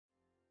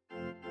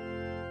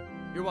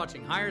You're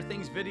watching Higher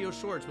Things Video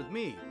Shorts with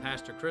me,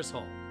 Pastor Chris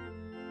Hall.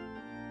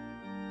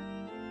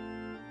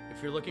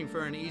 If you're looking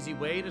for an easy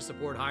way to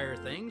support Higher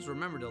Things,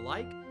 remember to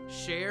like,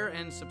 share,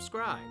 and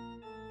subscribe.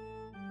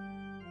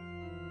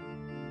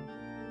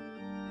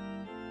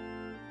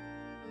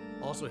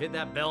 Also hit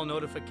that bell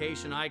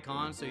notification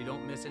icon so you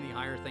don't miss any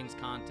Higher Things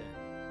content.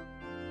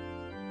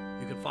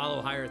 You can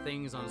follow Higher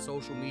Things on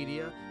social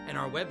media and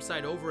our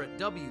website over at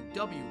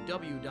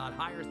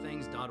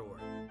www.higherthings.org.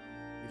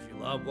 If you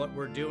love what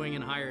we're doing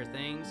in Higher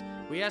Things,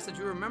 we ask that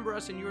you remember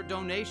us in your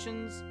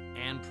donations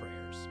and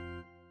prayers.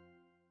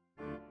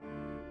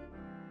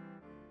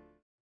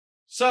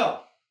 So,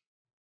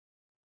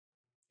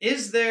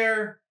 is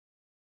there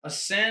a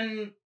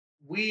sin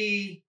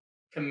we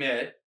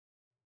commit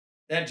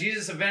that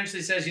Jesus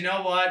eventually says, you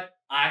know what,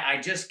 I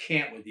just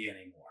can't with you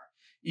anymore?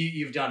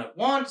 You've done it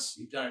once,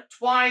 you've done it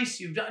twice,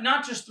 you've done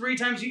not just 3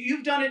 times,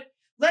 you've done it,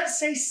 let's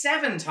say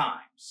 7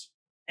 times.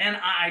 And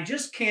I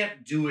just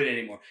can't do it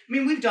anymore. I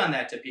mean, we've done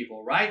that to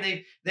people,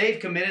 right? They've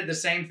committed the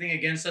same thing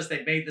against us.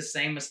 They've made the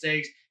same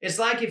mistakes. It's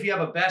like if you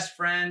have a best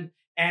friend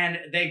and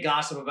they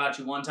gossip about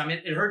you one time.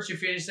 It hurts your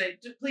feelings. You say,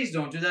 please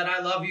don't do that.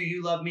 I love you.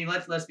 You love me.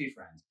 Let's be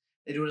friends.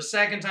 They do it a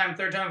second time,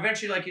 third time.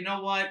 Eventually, like, you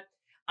know what?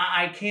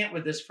 I can't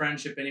with this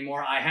friendship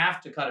anymore. I have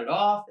to cut it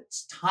off.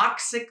 It's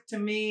toxic to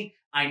me.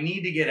 I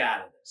need to get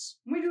out of this.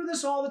 And we do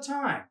this all the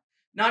time,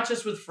 not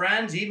just with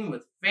friends, even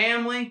with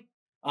family.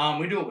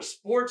 We do it with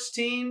sports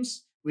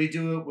teams. We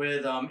do it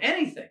with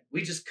anything.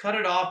 We just cut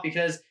it off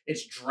because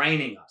it's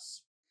draining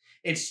us.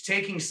 It's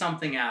taking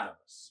something out of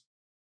us.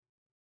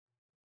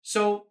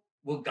 So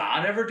will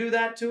God ever do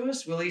that to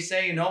us? Will he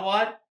say, you know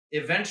what?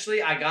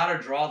 Eventually, I got to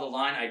draw the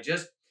line. I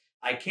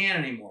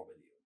can't anymore with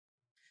you.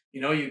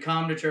 You know, you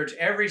come to church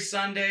every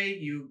Sunday.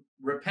 You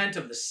repent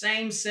of the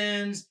same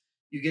sins.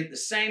 You get the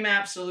same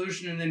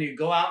absolution, and then you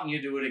go out and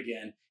you do it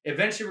again.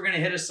 Eventually, we're going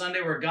to hit a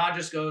Sunday where God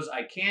just goes,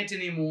 I can't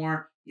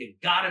anymore. You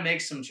got to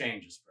make some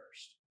changes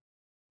first.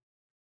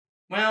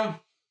 Well,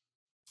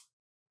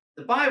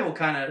 the Bible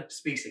kind of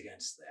speaks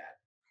against that.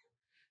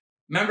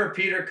 Remember,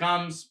 Peter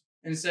comes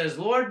and says,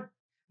 Lord,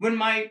 when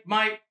my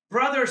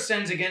brother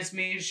sins against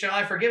me, shall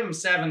I forgive him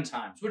 7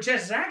 times? Which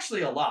is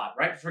actually a lot,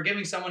 right?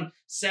 Forgiving someone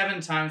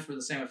 7 times for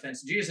the same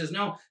offense. Jesus says,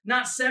 no,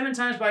 not 7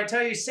 times, but I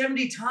tell you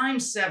 70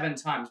 times 7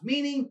 times,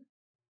 meaning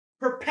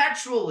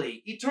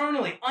perpetually,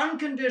 eternally,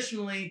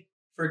 unconditionally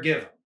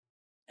forgive him.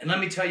 And let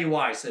me tell you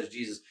why, says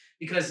Jesus,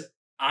 because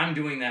I'm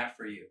doing that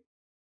for you.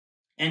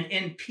 And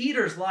in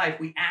Peter's life,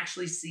 we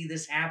actually see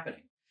this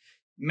happening.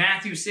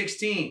 Matthew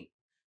 16,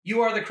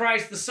 you are the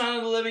Christ, the Son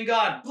of the living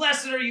God.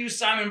 Blessed are you,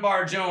 Simon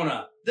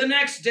Bar-Jonah. The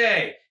next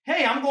day,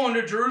 hey, I'm going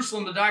to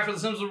Jerusalem to die for the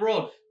sins of the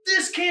world.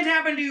 This can't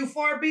happen to you.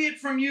 Far be it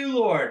from you,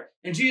 Lord.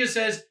 And Jesus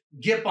says,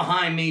 get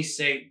behind me,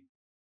 Satan.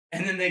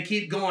 And then they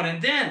keep going.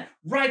 And then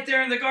right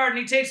there in the garden,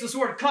 he takes the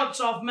sword, cuts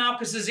off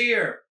Malchus's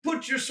ear.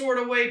 Put your sword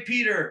away,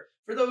 Peter.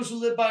 For those who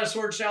live by the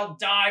sword shall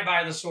die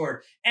by the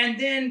sword. And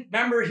then,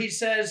 remember, he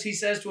says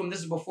to him, this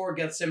is before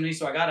Gethsemane,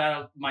 so I got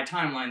out of my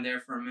timeline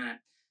there for a minute.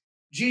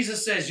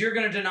 Jesus says, you're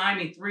going to deny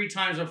me 3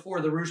 times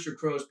before the rooster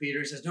crows, Peter.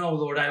 He says, no,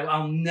 Lord,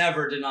 I'll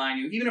never deny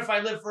you. Even if I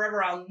live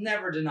forever, I'll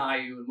never deny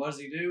you. And what does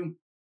he do?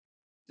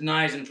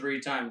 Denies him 3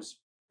 times.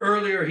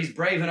 Earlier, he's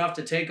brave enough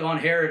to take on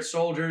Herod's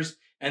soldiers,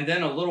 and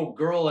then a little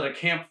girl at a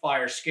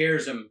campfire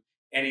scares him,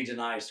 and he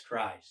denies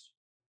Christ.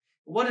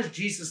 What does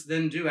Jesus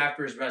then do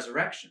after his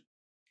resurrection?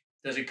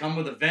 Does he come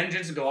with a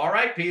vengeance and go, all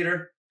right,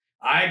 Peter,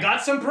 I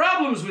got some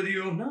problems with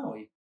you? No,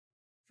 he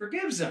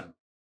forgives him.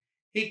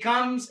 He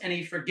comes and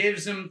he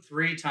forgives him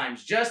 3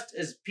 times. Just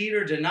as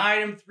Peter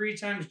denied him 3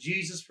 times,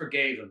 Jesus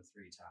forgave him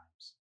 3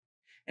 times.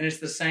 And it's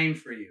the same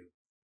for you.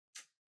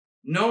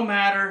 No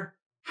matter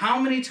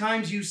how many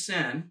times you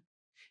sin,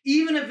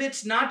 even if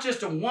it's not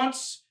just a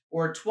once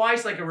or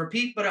twice like a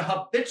repeat, but a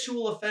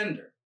habitual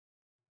offender,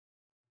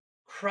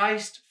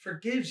 Christ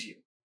forgives you.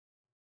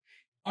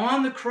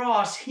 On the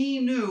cross, he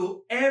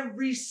knew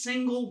every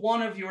single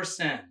one of your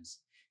sins.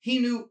 He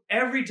knew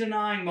every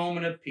denying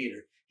moment of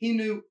Peter. He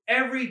knew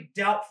every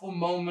doubtful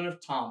moment of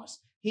Thomas.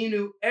 He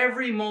knew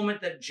every moment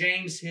that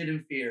James hid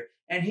in fear.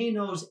 And he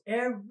knows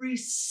every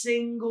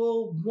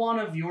single one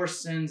of your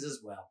sins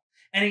as well.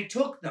 And he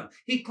took them.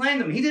 He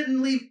claimed them. He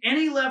didn't leave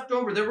any left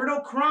over. There were no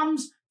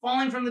crumbs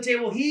falling from the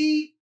table.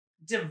 He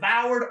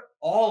devoured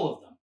all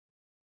of them.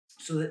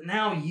 So that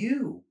now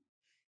you,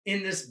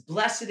 in this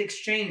blessed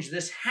exchange,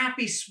 this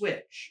happy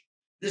switch,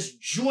 this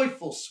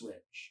joyful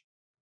switch,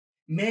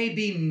 may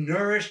be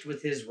nourished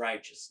with his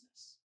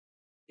righteousness,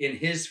 in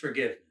his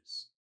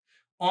forgiveness.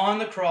 On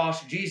the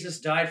cross, Jesus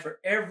died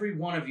for every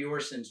one of your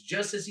sins,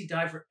 just as he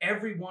died for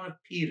every one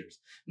of Peter's.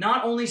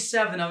 Not only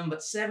 7 of them,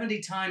 but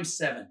 70 times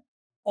 7.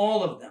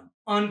 All of them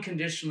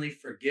unconditionally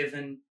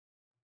forgiven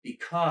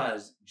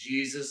because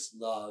Jesus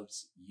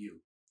loves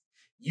you.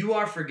 You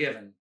are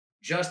forgiven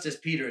just as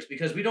Peter is,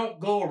 because we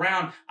don't go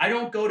around, I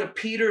don't go to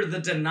Peter the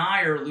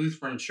Denier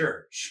Lutheran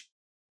Church.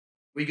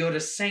 We go to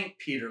St.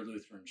 Peter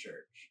Lutheran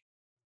Church.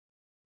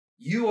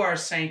 You are a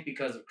saint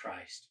because of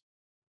Christ.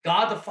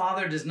 God the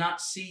Father does not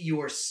see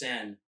your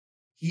sin.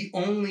 He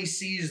only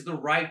sees the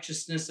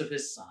righteousness of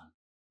his Son,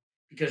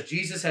 because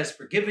Jesus has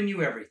forgiven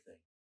you everything.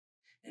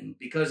 And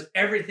because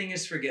everything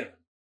is forgiven,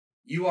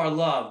 you are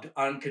loved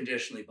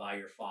unconditionally by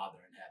your Father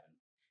in heaven.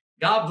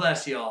 God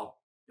bless you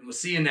all, and we'll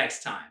see you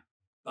next time.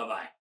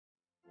 Bye-bye.